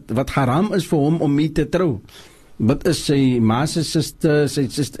is wat haram is vir hom om mee te trou, wat is sy ma se suster, sy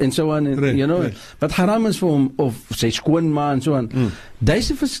suster en so aan, you know, wat haram is vir hom, of sy skoonma en so aan.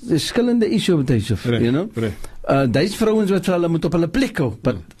 Dis 'n verskillende issue met hy, you know. Dis vrouens wat vir hulle moet op hulle plek hou,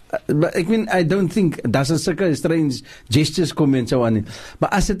 but I mean, I don't think that's a sulke strange gestures kom en so aan nie. Maar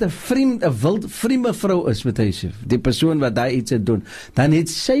as dit 'n vreemde vrou is met hy, die persoon wat daai iets doen, dan het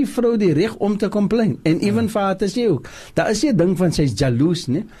sy vrou die reg om te complain. En even vir haar te sê ook, daar is nie 'n ding van sy's jaloes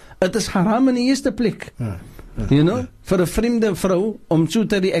nie. Dit is haram in die eerste plek. You know, vir 'n vreemde vrou om so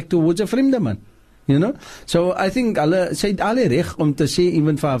te react towards 'n vreemde man. You know, so I think sy het alle reg om te sê,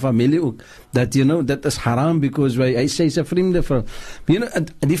 even vir haar familie ook, dat, you know, dat is haram, because hy sê sy 'n vreemde vrou. You know,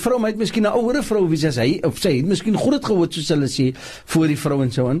 die vrou moet miskien 'n ouer vrou wees as hy, of sy het miskien groot geword, soos hulle sê, voor die vrou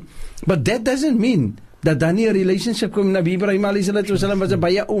en so aan. But that doesn't mean dat dan nie 'n relationship kom. Nabi Ibrahim alayhi salatu wasalam was 'n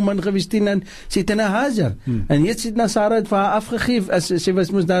baie ou man gewees teen en sy het na Hajar. En net sit na Sarah het vir haar afgegee, as sy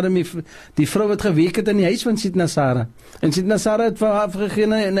was mos daarmee die vrou wat gewerk het in die huis van sit na Sarah. En sit na Sarah het vir haar afgegee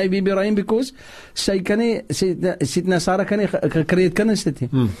na Nabi Ibrahim, because sy kan nie, sit na Sarah kan nie gekry het kinders het nie.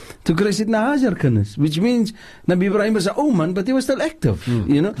 Toe kry sit na Hajar kinders, which means Nabi Ibrahim was 'n ou man, but he was still active,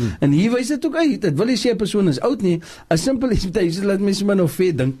 you know. En hier wys dit ook uit. Dit wil nie sê 'n persoon is oud nie. As simpel is dit, laat mense maar nou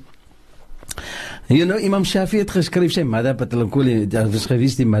veel dink. You know, Imam Shafi het geskryf sy Madhab al-Kuli, daar was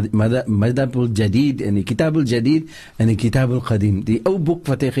gewees die Madhab al-Jadid en die Kitab al-Jadid en die Kitab al-Qadim. Die ou boek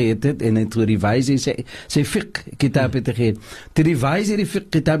wat hy gehet het en hy het revise sy fiqh kitab het gehet. Te revise die fiqh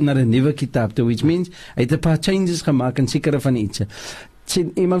kitab na 'n nuwe kitab, which means hy het 'n paar changes gemaak en sekere van iets.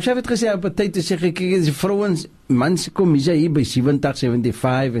 Imam Shafi het gesê op 'n tyd te sê, kyk, die vrouens, mans kom hier by 70,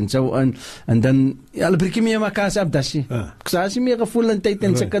 75 en so aan, en dan hulle breek mee mekaar op dasie. Ksasie meer gevoel en tyd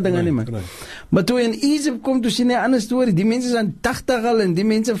en sulke dinge nie, man. Maar toe in Egypt kom, toe sien jy 'n ander storie. Die mense is aan 80 al en die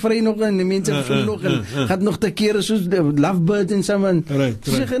mense vry nog en die mense voel nog en gaan nog te kere soos lovebirds en so aan.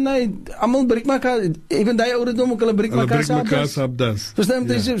 Sê jy nee, almal breek mekaar, even daai ouderdom ook hulle breek mekaar op das. Verstaan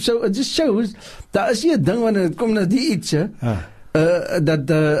jy? So it just shows daar is 'n ding wanneer dit kom na die iets, dat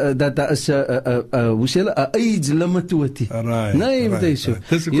daar is 'n age limit toe het. Nee, wat is so?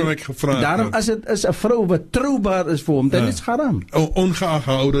 Dis hoekom ek gevra het. Daarom as dit is 'n vrou wat troubaar is vir hom, dan is haram. Ongeag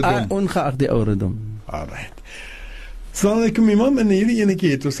ouderdom. Ongeag die ouderdom. Alright. Assalamu alaikum imam, en hierdie ene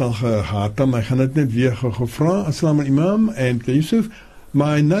keer het ons al gehad, maar ek gaan dit net weer gevra. Assalamu imam and Yusuf,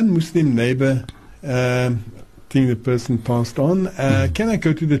 my non-Muslim neighbor, think the person passed on, can I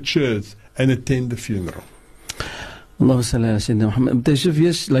go to the church and attend the funeral? Allah salli ala sayyidina Muhammad.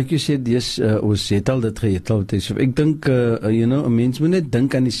 Yes, like you said, yes, ons het al dit gehetel. Ek dink, you know, 'n mens moet net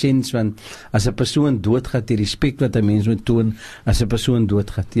dink aan die sens van, as 'n persoon doodgaat, die respek wat 'n mens moet toon as 'n persoon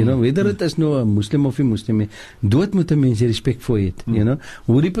doodgaat. You know, whether it is nou 'n moslim of 'n moslim, dood moet 'n mens respek voor het. You know,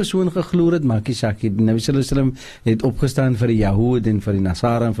 hoe die persoon geglo het, maak nie saak. Die Nabi sallallahu alaihi wasallam het opgestaan vir die Jahud en vir die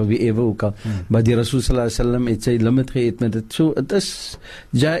Nasara en vir wie ewe ook al. Maar die Rasul sallallahu alaihi wasallam het sy limit gehet met dit. So, it is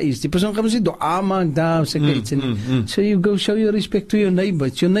jaiz. Die persoon gaan mos dua maak daar, seker iets en so you go show your respect to your neighbor.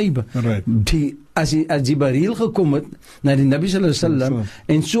 It's your neighbor. Right. As Jibril gekom het na die Nabi sallallahu alaihi wasallam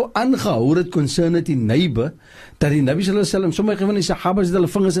en so aangehou het concern die neighbor, dat die Nabi sallallahu alaihi wasallam, sommige van die sahabas het hulle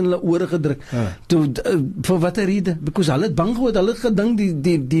vingers in hulle ore gedruk. Vir watter rede? Because hulle het bang geword, hulle het gedink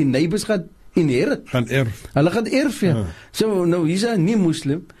die neighbors gaan inherit. Gaan erf. Hulle gaan erf, ja. So, nou, hier's 'n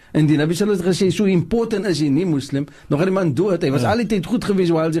nie-moslim, en die Nabi sallallahu alaihi wasallam gesê, so important is hy nie moslim, nog die man dood, hy was al die tyd goed gewees,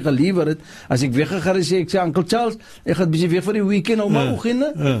 waar hy gelewer het, as ek weggegaan is, ek sê, Uncle Charles, ek gaan bietjie weer vir die weekend, maar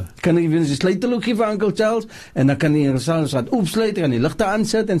oggende, kan ek weer die sleutel ook gee vir Uncle Charles, en dan kan die Charles wat opsluit, en die ligte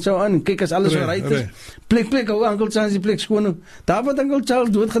aansit, en so aan, en kyk as alles right is, plek, hou Uncle Charles die plek skoon, daar wat Uncle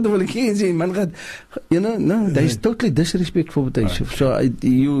Charles dood gaat, wil ek geen sê, man gaat, you know, no, that is totally disrespectful, so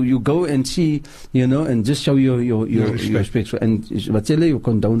you go and see, you know, and just show your respect, and wat sê jy, your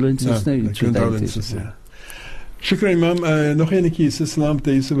condolences, condolences, ja. Shukran Imam, nog een keer salam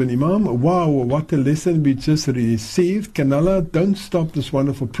to Yusuf and Imam. Wow, what a lesson we just received. Kanala, don't stop this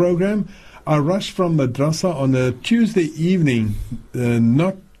wonderful program. I rushed from madrasa on a Tuesday evening,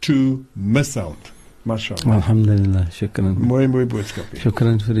 not to miss out. MashaAllah. Alhamdulillah, shukran. Mooi boodskap.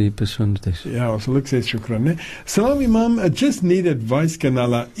 Shukran vir die persoon wat is. Ja, so ek sê shukran. Ne? Salam Imam, I just need advice,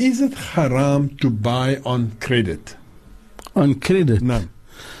 Kanala. Is it haram to buy on credit? On credit? Nee.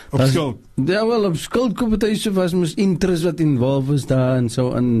 Op skuld? Ja, wel, op skuld koop het Yusuf as mos interest wat involved is daar en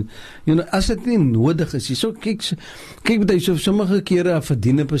so, en, as dit nie nodig is, so, kyk met Yusuf, sommige kere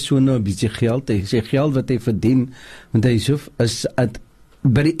verdien 'n persoon nou 'n bietjie geld, hy sê geld wat hy verdien, met Yusuf, is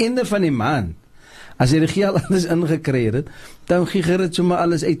by die einde van die maand, as hy die geld alles ingekry het, dan gee hy dit sommer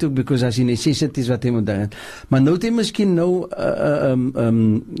alles uit ook, because as hy necessities wat hy moet doen. Maar nou het hy miskien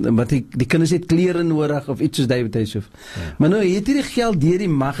wat die kinders het klere nodig, of iets soos die wat hy so. Maar nou het hy die geld deur die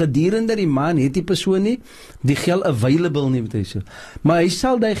maand, gedurende die maand, het die persoon nie, die geld available nie, wat hy so. Maar hy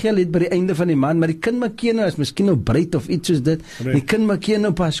sal die geld het by die einde van die maand, maar die kind maak nou, is miskien nou breed of iets soos dit, die kind maak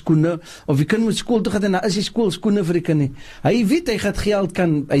nou pas skoene, of die kind moet skool toe gaan, en nou is die skool skoene vir die kind nie. Hy weet, hy gaat geld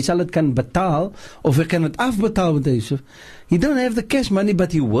hy sal het kan betaal, of hy kan het afbetaal, wat hy so. He don't have the cash money,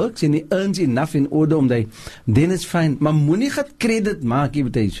 but he works and he earns enough in order om then it's fine. Maar moenie gaat credit maak, jy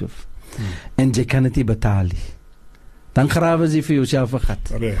betek so. En jy kan het nie betaal nie. Dan grawe jy vir jouself 'n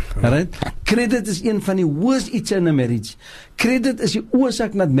gat. Right? Credit is een van die worst iets in a marriage. Credit is die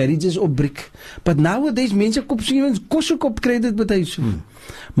oorsaak dat marriages opbreek. But nowadays, mense koop soms kos ook op credit betek so.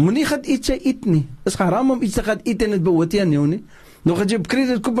 Moenie gaat iets eet nie. Is haram om iets te gaan eet en dit behoort nie aan jou nie. Nog as jy op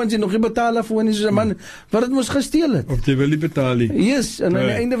krediet koop, want jy nog nie betaal af voor nie, soos 'n man, wat het mos gesteel het. Of jy wil nie betaal nie. Yes, en aan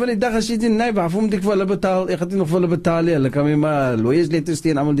die einde van die dag, as jy dit, nee, waarvoor moet ek vir hulle betaal? Ek gaan nie nog vir hulle betaal nie, hulle kan my maar lawyers letters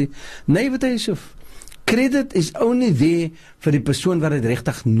steen, allemaal die. Nee, wat hy so. Credit is only there vir die persoon wat het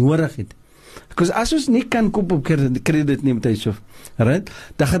regtig nodig het. Because as ons nie kan koop op credit nie, met hy so, right?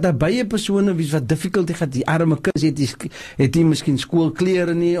 Dan gaat daar baie persone wie wat difficulty gaat, die arme kinders het die miskien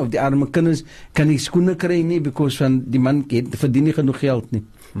skoolklere nie, of die arme kinders kan nie skoene kry nie, because van die man verdien nie genoeg geld nie,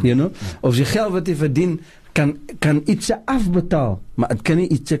 you know? Of die geld wat hy verdien, kan iets afbetaal, maar het kan nie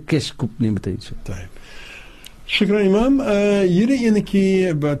iets cash koop nie, met hy so. Shukran Imam, hierdie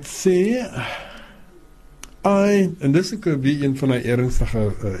enekie wat sê, en dis ek wie een van die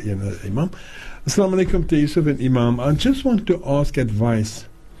ernstige Imam. Assalamu alaikum to Yusuf and Imam. I just want to ask advice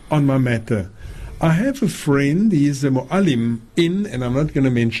on my matter. I have a friend, he is a mu'allim in, and I'm not going to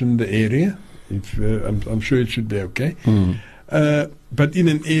mention the area, if I'm sure it should be okay, but in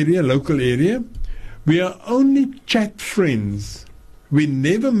an area, local area, we are only chat friends. We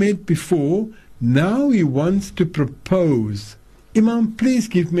never met before. Now he wants to propose. Imam, please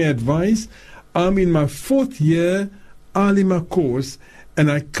give me advice. I'm in my 4th year Alima course,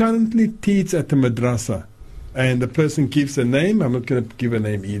 and I currently teach at the madrasa. And the person gives a name. I'm not going to give a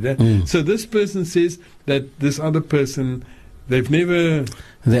name either. So this person says that this other person, they're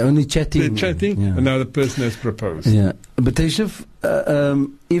only chatting. They're chatting, yeah. And now the person has proposed. Yeah, but Yusuf,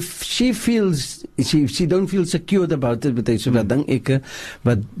 if she feels she don't feel secured about it, but Yusuf, I think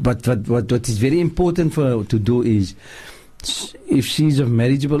what is very important for her to do is, if she's of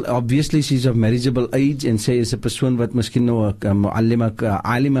marriageable, obviously she's of marriageable age, and say is 'n persoon wat miskien nou 'n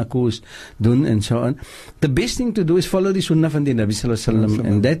alima course doen and so on, the best thing to do is follow the sunnah van die Nabi sallallahu alaihi wasallam,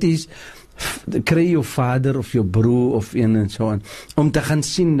 and that is kry jou vader of jou broer of een en so on, om te gaan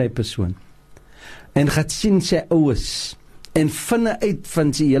sien die persoon en gaan sien sy ouers en vind uit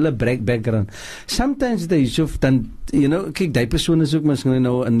van sy hele background. Sometimes they Yusuf, dan, you know, kyk, die persoon is ook miskien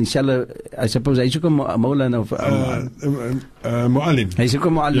nou in dieselfde, I suppose, hy is ook 'n maulana of mu'allim. Hy is ook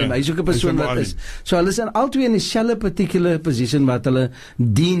 'n mu'allim, hy is ook 'n persoon wat is. So hulle is in altwee in dieselfde particular position wat hulle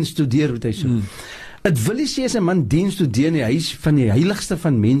dien studeer, wat hy so. Het wil nie sê as 'n man dien studeer nie, hy is van die heiligste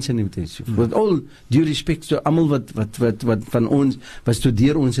van mense nie, wat hy so. With all due respect to almal wat van ons, wat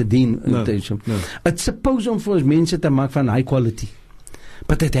studeer ons dien, wat hy so. It's supposed om vir ons mense te maak van high quality.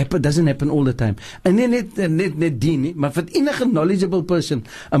 But it doesn't happen all the time. En net dien nie, maar vir enige knowledgeable person,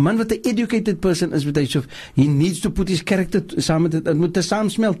 'n man wat 'n educated person is, wat hy so, he needs to put his character saam met dit, moet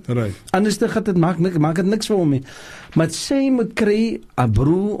saamsmelt. Right. Anders gaan dit maak dit niks vir hom nie. Maar sy moet kry 'n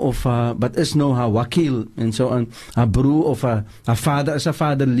broer of wat is nou haar wakil en so aan, 'n broer of 'n vader, is 'n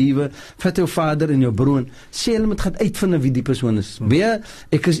vader liewe, vat jou vader en jou broer, sê hulle moet gaan uitvind wie die persoon is.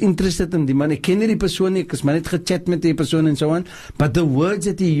 Ek is interested in die man, ek ken nie die persoon nie, ek is maar net gechat met die persoon en so aan, but the words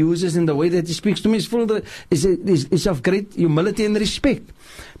that he uses and the way that he speaks to me is of great humility and respect.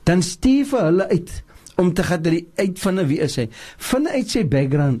 Dan stuur vir hulle uit om te gaan uitvind wie is hy, vanuit sy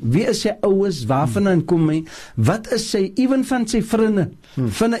background, wie is sy ouers, waarvandaan kom hy, wat is sy, ewen van sy vriende,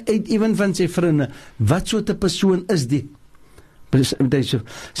 vanuit ewen van sy vriende, wat soort 'n persoon is die?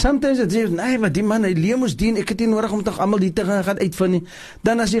 Sometimes het sê, nee, maar die man, hy leer moes dien, ek het nie nodig om toch allemaal die te gaan uitvind nie.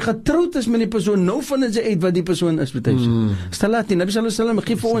 Dan as jy getrouwd is met die persoon, nou vind jy uit wat die persoon is, stel laat nie, Nabi sallallahu alaihi wasallam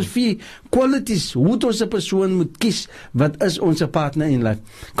geef vir ons 4 qualities, hoe het ons 'n persoon moet kies, wat is ons partner in life.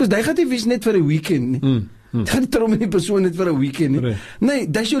 Because die gaat nie wees net vir 'n weekend nie. Die gaat nie trouw met die persoon net vir 'n weekend nie.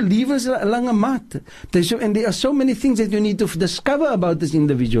 Nee, dat is jou lewenslange maat. And there are so many things that you need to discover about this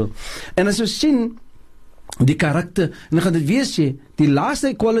individual. En as jy sien, die karakter, en dan gaan dit wees sê, die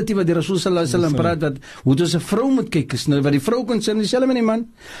laaste quality wat die Rasul sallallahu alaihi wasallam praat, wat, hoe ons 'n vrou moet kyk, is nou, wat die vrou kon sê, dieselfde met die man,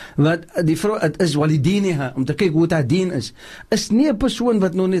 wat die vrou, het is walidiniha, om te kyk hoe het haar dien is nie 'n persoon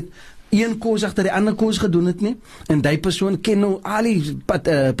wat nou net een koos agter die ander koos gedoen het nie, en die persoon ken nou al die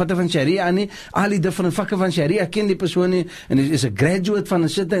patte van sharia nie, al die different vakke van sharia ken die persoon nie, en is 'n graduate van 'n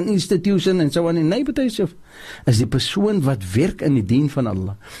certain institution, en so on, nee, betuisef, is die persoon wat werk in die dien van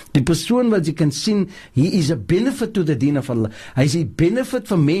Allah, die persoon wat jy kan sien, he is a benefit to the deen of Allah, hy is die benefit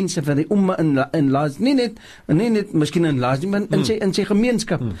van mense, van die umma in laas, nie net, miskien in laas, maar in sy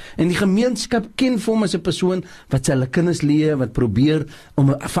gemeenskap, en die gemeenskap ken vir hom as 'n persoon, wat sy hulle kinders leer, wat probeer, om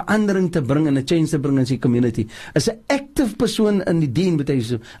 'n verandering te bring en 'n change te bring in sy community. Is 'n active persoon in die dien,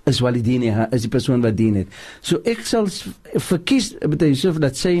 is walidiniha, is die persoon wat dien het. So ek sal verkies,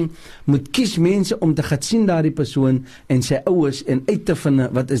 dat sy moet kies mense om te gaan sien daardie persoon en sy ouers en uit te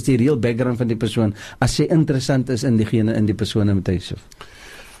vind wat is die real background van die persoon, as sy interessant is in die persone met hy.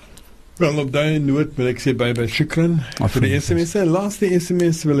 Wel, op die noot wil ek sê by shukran vir die SMS. Laaste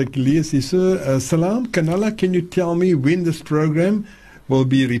SMS wil ek lees hier so. Salam, Kanala, can you tell me when this program will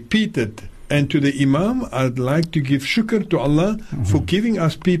be repeated? And to the Imam, I'd like to give shukr to Allah for giving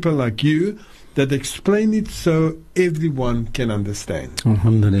us people like you that explain it so everyone can understand.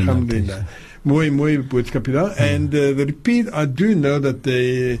 Alhamdulillah. Mooi boodskap daar. And the repeat, I do know that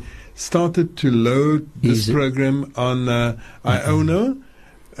they started to load this program on Iono.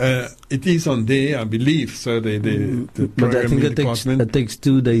 It is on there, I believe. So the program department. It takes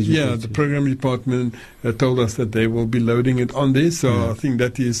 2 days. Yeah, the program department told us that they will be loading it on there. So I think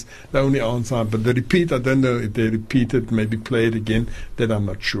that is the only answer. But the repeat, I don't know if they repeat it, maybe play it again. That I'm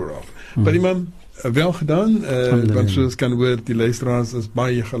not sure of. But Imam, wel gedaan. Want soos kan hoor, die luisteraars is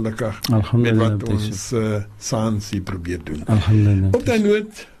baie gelukkig met wat ons saans hier probeer doen. Op die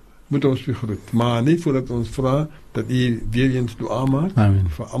noot moet ons begroet. Maar nie voordat ons vra dat u weer eens dua maak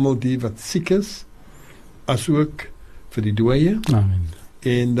vir almal die wat siek is, as ook vir die dooie.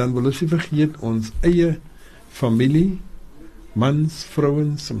 En dan wil ons nie vergeet ons eie familie, mans,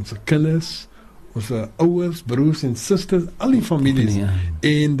 vrouens, ons kinders, ons ouers, broers en susters, al die families.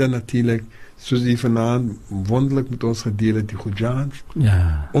 En dan natuurlik, soos die vanaand wonderlik met ons gedeel het, die Hujjats.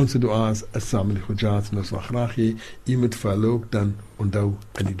 Ons dua's is saam met die Hujjats, en ons wil graag hê, u moet vir hulle ook dan onthou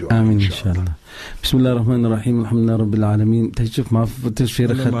in die dua. Amin, inshallah. Bismillahirrahmanirrahim, alhamdulillah rabbil alamin. Tjuf maar, wat is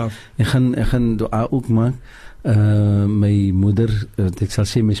vir ek gaan dua ook maak. My moeder, ek sal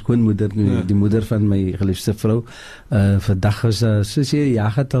sê my skoonmoeder, die moeder van my geliefde vrou, vandag was sy sê ja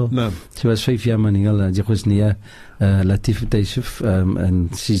getal. Sy was 5 jaar man heel, sy was nie Latif Taysuf, en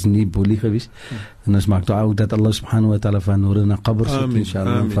sy is nie boelie gewees. En ons maak ook dat Allah subhanahu wa ta'ala van noor na qabr sit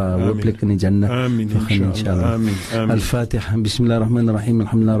inshallah, van hooplik in die Jannah inshallah. Al-Fatiha. Bismillahirrahmanirrahim.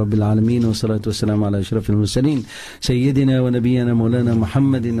 Alhamdulillah rabbil alamin, wa salatu wa salam ala ashrafil mursalin, sayyidina wa nabiyyina maulana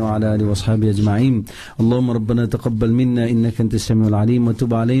Muhammadin wa ala alihi wa ashabihi ajma'in. Allahumma rabbana taqabbal minna innaka antas samiul alim, wa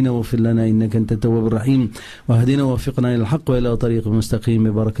tub alayna wa ighfir lana innaka antat tawwabur rahim, wa hdina wa waffiqna ila al-haqq wa ila tariqil mustaqim bi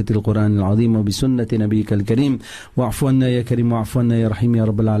barakati al-Qur'an al-azim wa bi sunnati nabiyyika al-karim. واعف عنا يا كريم واعف عنا يا رحيم يا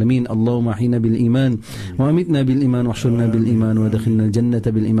رب العالمين. اللهم احينا بالإيمان وأمتنا بالإيمان واحشرنا بالإيمان وادخلنا الجنة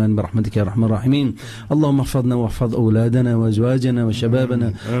بالإيمان برحمتك يا أرحم الراحمين. اللهم احفظنا واحفظ أولادنا وأزواجنا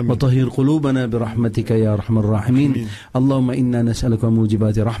وشبابنا وطهر قلوبنا برحمتك يا أرحم الراحمين. اللهم إنا نسألك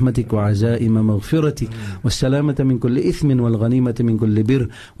موجبات رحمتك وعزائم مغفرتك والسلامة من كل إثم والغنيمة من كل بر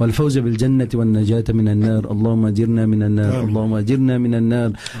والفوز بالجنة والنجاة من النار. اللهم أجرنا من النار. اللهم أجرنا من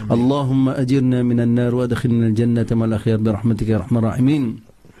النار. اللهم أجرنا من النار وادخلنا الجنة مع الأخيار برحمتك يا أرحم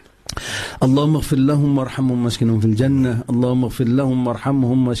الراحمين. اللهم اغفر لهم وارحمهم واسكنهم في الجنة. اللهم اغفر لهم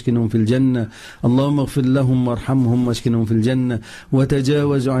وارحمهم واسكنهم في الجنة. اللهم اغفر لهم وارحمهم واسكنهم في الجنة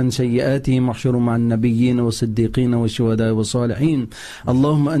وتجاوز عن سيئاتهم واحشرهم مع النبيين والصديقين والشهداء والصالحين.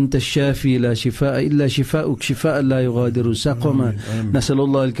 اللهم أنت الشافي لا شفاء إلا شفاءك شفاء لا يغادر سقما. نسأل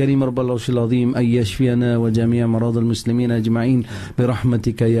الله الكريم رب العرش العظيم أن يشفينا وجميع مرضى المسلمين أجمعين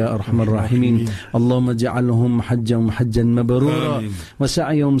برحمتك يا أرحم الراحمين. اللهم اجعلهم حجا مبرورا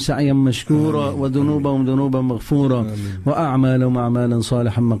وسعيهم سعيا مشكورا مشكورا وذنوبهم ذنوبا مغفورا وأعمالهم أعمالا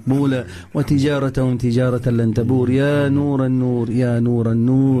صالحا مقبولا وتجارتهم تجارة لن تبور. يا نور النور يا نور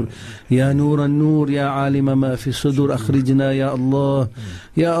النور يا نور النور يا عالم ما في الصدور أخرجنا يا الله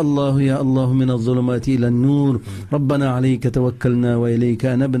يا الله يا الله من الظلمات إلى النور. ربنا عليك توكلنا وإليك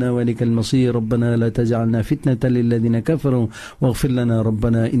أنبنا وإليك المصير. ربنا لا تجعلنا فتنة للذين كفروا واغفر لنا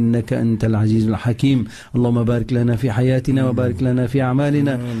ربنا إنك أنت العزيز الحكيم. اللهم بارك لنا في حياتنا وبارك لنا في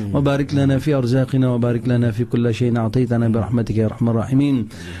أعمالنا وبارك لنا في أرزاقنا وبارك لنا في كل شيء أعطيتنا برحمتك يا أرحم الراحمين.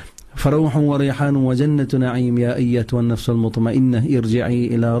 فروح وريحان وجنة نعيم يا أيتها النفس المطمئنة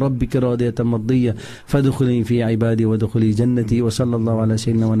ارجعي إلى ربك راضية مرضية فادخلي في عبادي وادخلي جنتي. وصلى الله على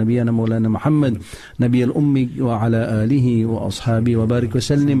سيدنا ونبينا مولانا محمد نبي الأم وعلى آله وأصحابه وبارك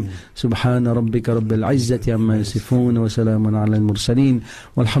وسلم. سبحان ربك رب العزة عما يصفون وسلام على المرسلين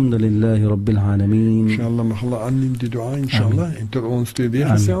والحمد لله رب العالمين. إن شاء الله mag Allah aanneem die dua inshallah en tot ons twee weer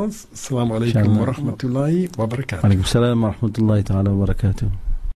gesels. Assalamu alaykum wa rahmatullahi wa barakatuh. Wa alaykum assalam wa rahmatullahi ta'ala wa barakatuh.